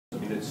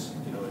mean, it's,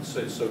 you know,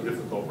 it's so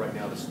difficult right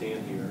now to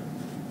stand here,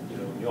 you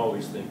know, and you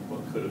always think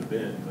what could have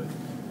been, but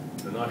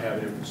you know, not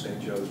having him from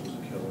St. Joe's was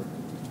a killer.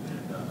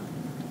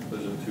 And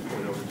losing a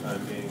 2-point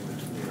overtime game,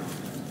 you know,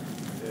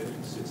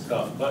 it's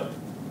tough. But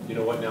you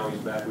know what? Now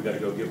he's back. We got to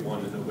go get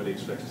one that nobody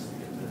expects us to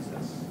get.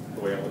 That's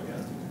the way I look at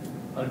it.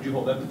 How did you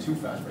hold up the 2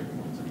 fast break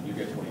points? I mean, you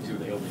get 22,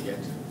 they only get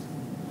 2.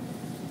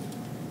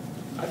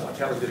 I thought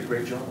Callie did a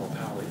great job on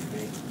Powley. I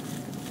mean,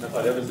 I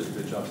thought Evans did a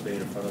good job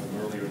staying in front of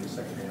him earlier in the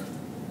second half.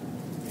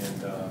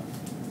 And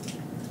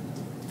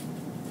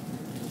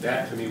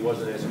that, to me,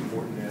 wasn't as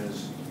important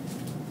as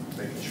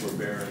making sure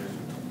Barron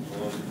and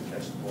Malone didn't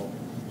catch the ball.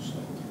 So,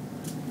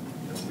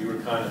 you know, we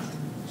were kind of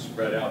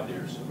spread out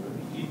there. So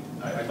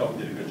I thought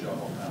we did a good job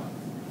on Powley.